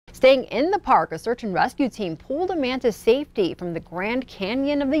Staying in the park, a search and rescue team pulled a man to safety from the Grand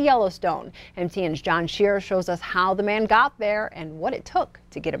Canyon of the Yellowstone. MTN's John Shearer shows us how the man got there and what it took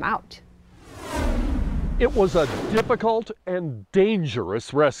to get him out. It was a difficult and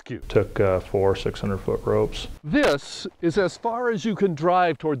dangerous rescue. Took 600-foot ropes. This is as far as you can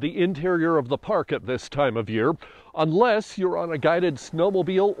drive toward the interior of the park at this time of year, unless you're on a guided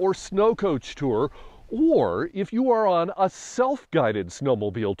snowmobile or snow coach tour, or if you are on a self-guided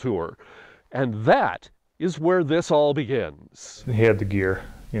snowmobile tour. And that is where this all begins. He had the gear,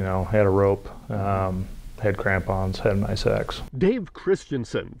 had a rope, had crampons, had an ice axe. Dave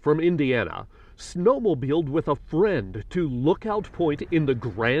Christensen from Indiana snowmobiled with a friend to Lookout Point in the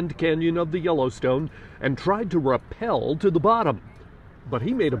Grand Canyon of the Yellowstone and tried to rappel to the bottom. But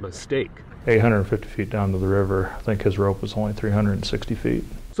he made a mistake. 850 feet down to the river. I think his rope was only 360 feet.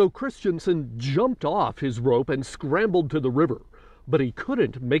 So Christensen jumped off his rope and scrambled to the river, but he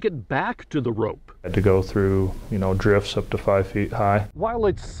couldn't make it back to the rope. Had to go through, drifts up to 5 feet high. While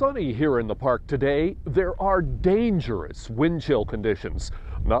it's sunny here in the park today, there are dangerous wind chill conditions,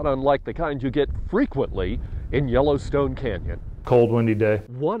 not unlike the kind you get frequently in Yellowstone Canyon. Cold, windy day.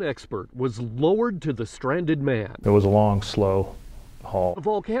 One expert was lowered to the stranded man. It was a long, slow haul. The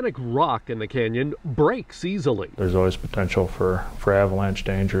volcanic rock in the canyon breaks easily. There's always potential for avalanche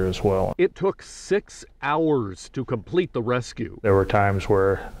danger as well. It took 6 hours to complete the rescue. There were times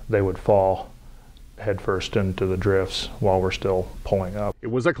where they would fall headfirst into the drifts while we're still pulling up.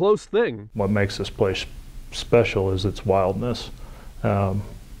 It was a close thing. What makes this place special is its wildness, but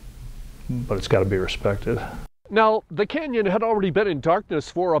it's got to be respected. Now, the canyon had already been in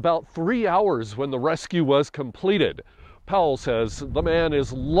darkness for about 3 hours when the rescue was completed. Powell says the man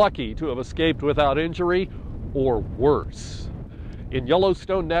is lucky to have escaped without injury, or worse. In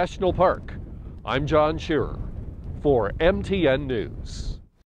Yellowstone National Park, I'm John Shearer for MTN News.